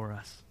stinger for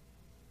us.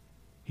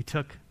 He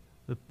took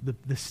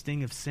the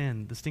sting of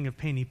sin, the sting of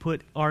pain. He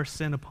put our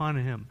sin upon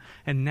him.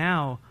 And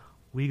now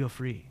we go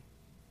free.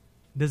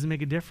 It doesn't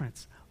make a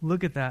difference.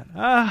 Look at that.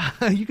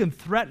 You can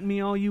threaten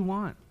me all you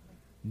want.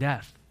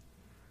 Death.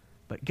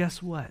 But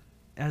guess what?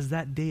 As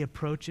that day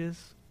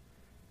approaches,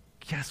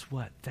 guess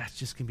what? That's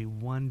just going to be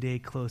one day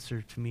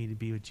closer to me to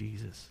be with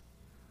Jesus.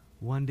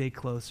 One day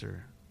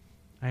closer.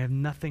 I have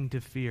nothing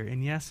to fear.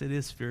 And yes, it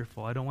is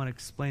fearful. I don't want to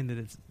explain that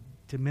it's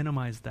to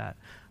minimize that.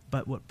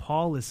 But what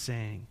Paul is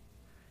saying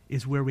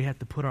is where we have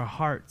to put our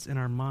hearts and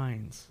our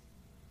minds,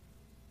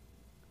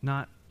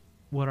 not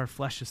what our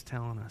flesh is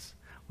telling us.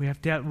 We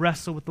have to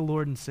wrestle with the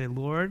Lord and say,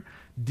 Lord,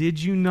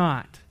 did you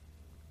not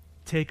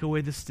take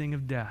away the sting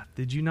of death?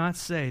 Did you not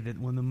say that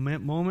when the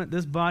moment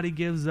this body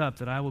gives up,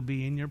 that I will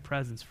be in your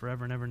presence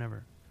forever and ever and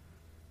ever?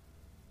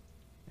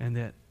 And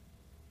that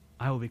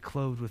I will be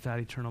clothed with that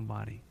eternal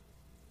body.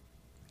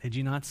 Did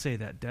you not say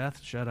that?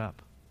 Death, shut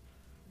up.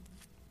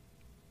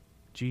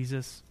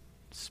 Jesus,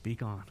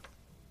 speak on.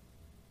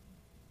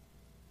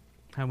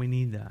 How we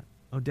need that.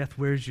 Oh, death,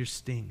 where's your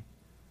sting?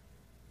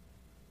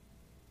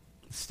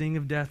 The sting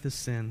of death is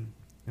sin,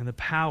 and the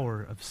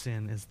power of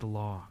sin is the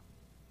law.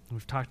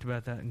 We've talked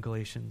about that in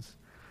Galatians.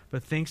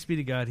 But thanks be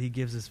to God, he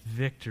gives us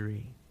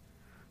victory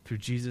through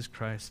Jesus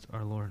Christ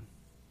our Lord.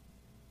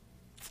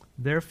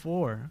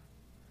 Therefore,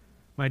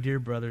 my dear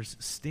brothers,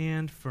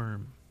 stand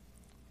firm.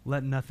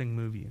 Let nothing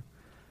move you.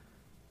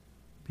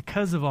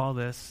 Because of all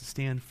this,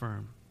 stand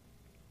firm.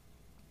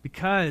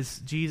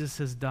 Because Jesus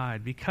has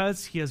died,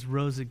 because he has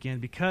rose again,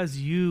 because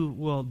you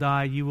will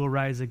die, you will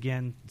rise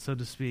again, so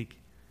to speak.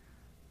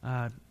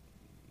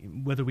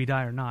 Whether we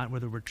die or not,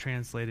 whether we're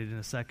translated in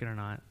a second or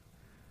not,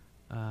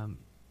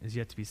 is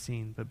yet to be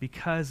seen. But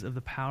because of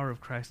the power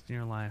of Christ in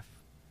your life,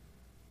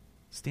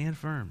 stand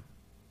firm.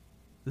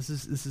 This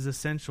is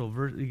essential.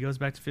 It goes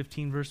back to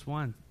 15 verse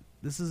 1.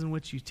 This is in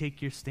which you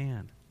take your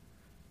stand.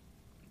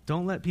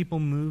 Don't let people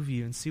move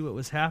you. And see what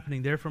was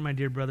happening. Therefore, my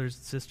dear brothers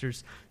and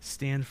sisters,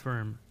 stand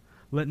firm.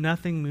 Let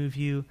nothing move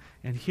you.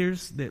 And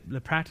here's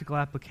the practical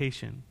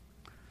application.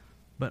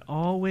 But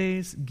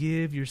always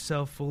give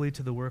yourself fully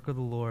to the work of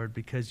the Lord,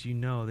 because you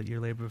know that your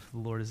labor for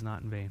the Lord is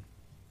not in vain.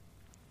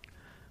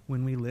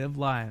 When we live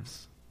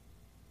lives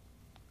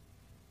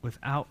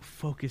without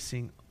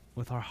focusing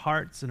with our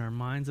hearts and our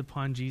minds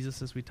upon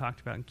Jesus, as we talked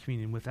about in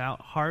communion,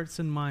 without hearts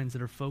and minds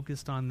that are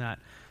focused on that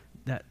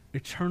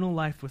eternal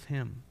life with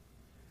him,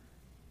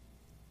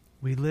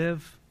 we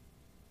live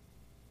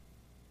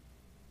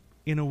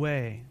in a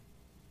way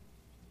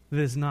that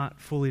is not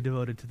fully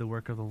devoted to the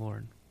work of the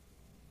Lord.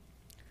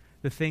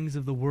 The things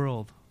of the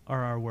world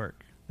are our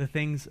work. The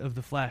things of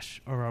the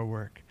flesh are our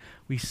work.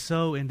 We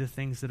sow into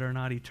things that are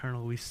not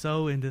eternal. We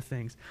sow into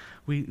things.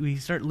 We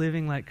start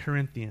living like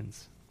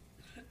Corinthians.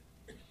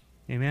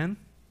 Amen?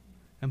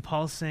 And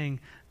Paul's saying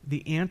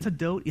the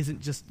antidote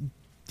isn't just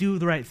do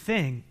the right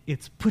thing.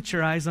 It's put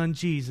your eyes on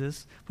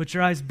Jesus. Put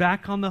your eyes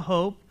back on the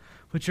hope.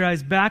 Put your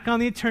eyes back on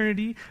the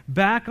eternity,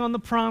 back on the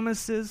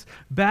promises,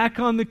 back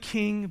on the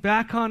King,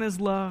 back on his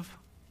love,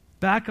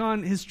 back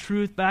on his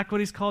truth, back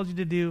what he's called you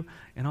to do,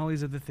 and all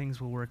these other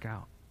things will work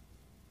out.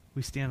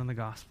 We stand on the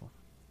gospel.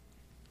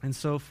 And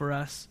so for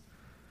us,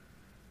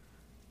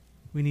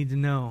 we need to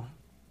know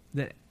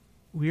that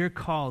we are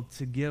called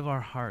to give our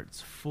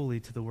hearts fully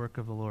to the work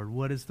of the Lord.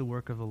 What is the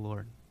work of the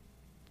Lord?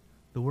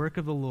 The work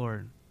of the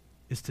Lord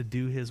is to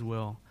do his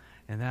will,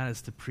 and that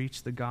is to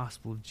preach the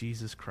gospel of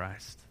Jesus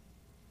Christ.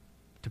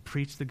 to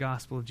preach the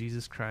gospel of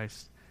Jesus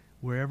Christ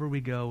wherever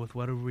we go, with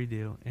whatever we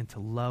do, and to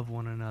love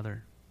one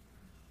another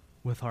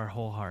with our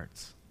whole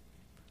hearts.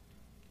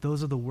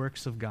 Those are the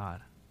works of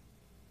God.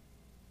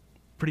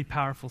 Pretty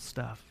powerful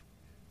stuff.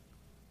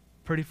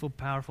 Pretty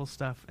powerful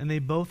stuff. And they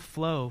both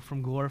flow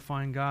from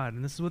glorifying God.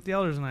 And this is what the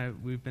elders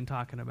and we've been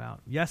talking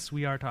about. Yes,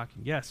 we are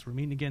talking. Yes, we're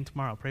meeting again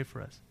tomorrow. Pray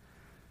for us.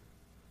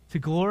 To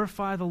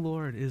glorify the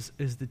Lord is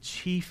the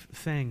chief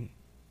thing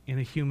in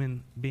a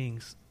human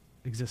being's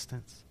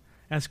existence.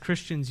 As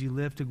Christians, you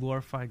live to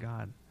glorify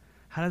God.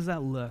 How does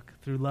that look?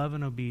 Through love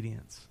and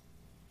obedience.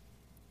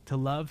 To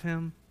love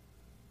him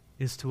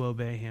is to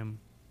obey him.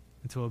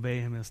 And to obey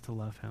him is to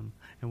love him.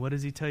 And what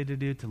does he tell you to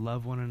do? To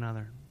love one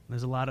another.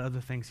 There's a lot of other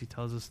things he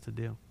tells us to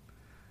do.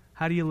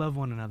 How do you love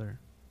one another?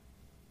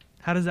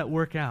 How does that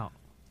work out?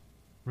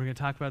 We're going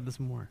to talk about this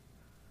more.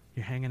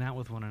 You're hanging out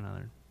with one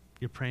another.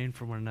 You're praying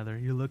for one another.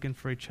 You're looking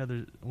for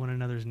one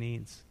another's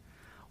needs.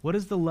 What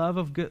does the love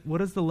of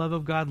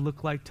God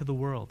look like to the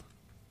world?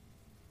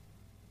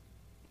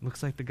 It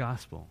looks like the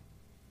gospel.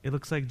 It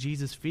looks like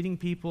Jesus feeding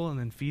people and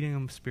then feeding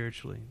them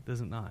spiritually,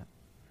 does it not?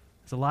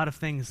 There's a lot of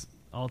things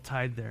all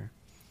tied there.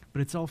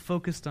 But it's all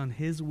focused on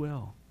his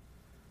will,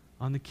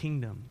 on the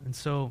kingdom. And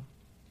so,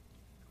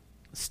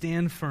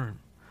 stand firm.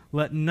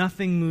 Let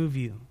nothing move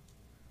you.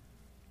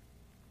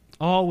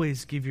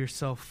 Always give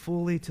yourself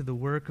fully to the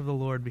work of the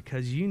Lord,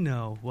 because you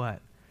know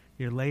what?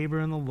 Your labor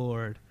in the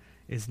Lord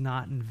is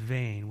not in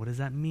vain. What does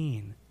that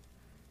mean?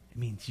 It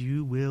means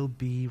you will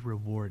be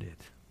rewarded.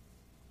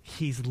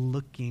 He's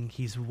looking,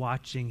 he's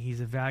watching,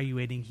 he's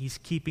evaluating, he's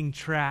keeping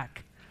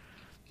track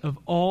of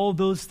all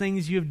those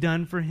things you have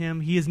done for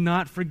him. He is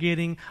not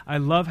forgetting. I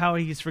love how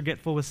he's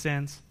forgetful with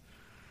sins.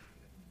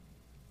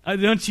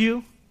 Don't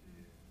you?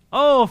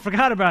 Oh,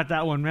 forgot about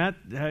that one, Matt.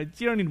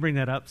 You don't need to bring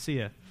that up. See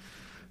ya.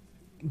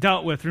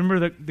 Dealt with.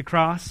 Remember the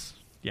cross?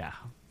 Yeah.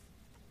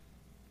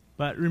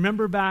 But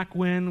remember back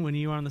when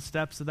you were on the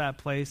steps of that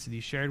place and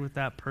you shared with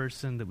that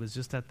person that was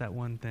just at that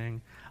one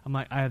thing? I'm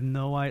like, I have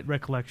no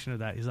recollection of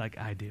that. He's like,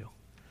 I do.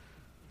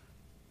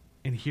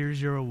 And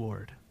here's your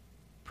reward.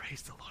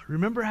 Praise the Lord.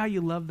 Remember how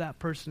you loved that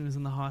person who was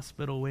in the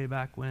hospital way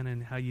back when,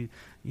 and how you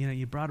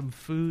brought him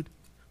food?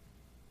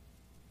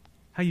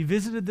 How you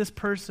visited this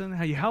person,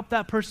 how you helped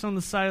that person on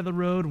the side of the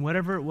road, and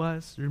whatever it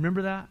was.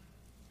 Remember that?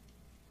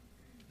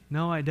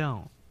 No, I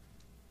don't.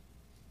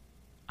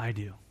 I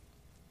do.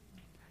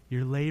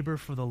 Your labor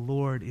for the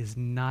Lord is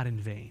not in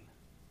vain.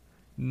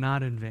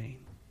 Not in vain.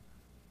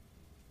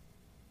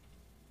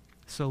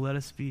 So let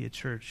us be a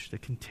church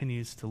that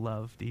continues to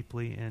love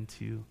deeply and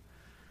to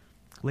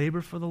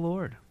labor for the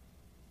Lord.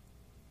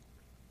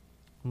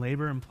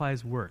 Labor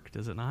implies work,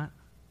 does it not?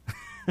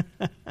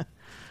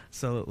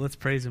 So let's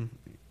praise him.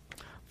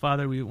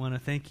 Father, we want to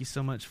thank you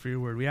so much for your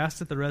word. We ask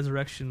that the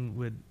resurrection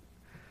would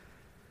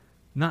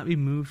not be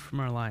moved from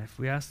our life.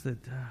 We ask that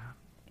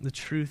the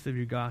truth of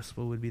your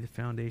gospel would be the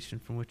foundation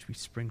from which we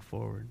spring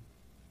forward.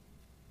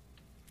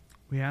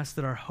 We ask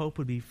that our hope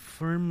would be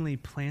firmly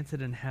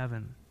planted in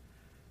heaven.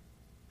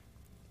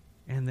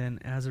 And then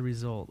as a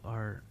result,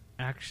 our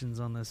actions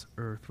on this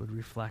earth would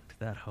reflect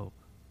that hope.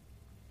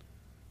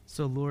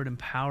 So Lord,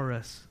 empower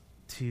us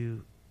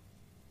to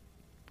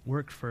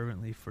work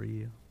fervently for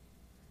you,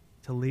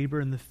 to labor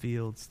in the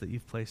fields that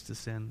you've placed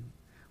us in,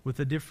 with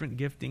the different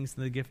giftings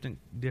and the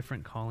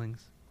different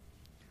callings.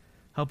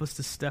 Help us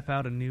to step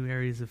out in new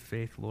areas of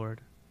faith,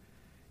 Lord,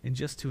 and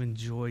just to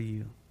enjoy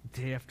you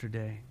day after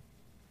day.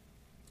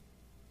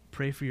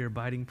 Pray for your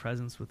abiding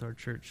presence with our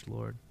church,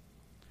 Lord,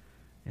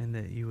 and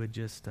that you would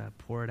just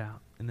pour it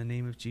out. In the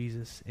name of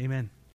Jesus, amen.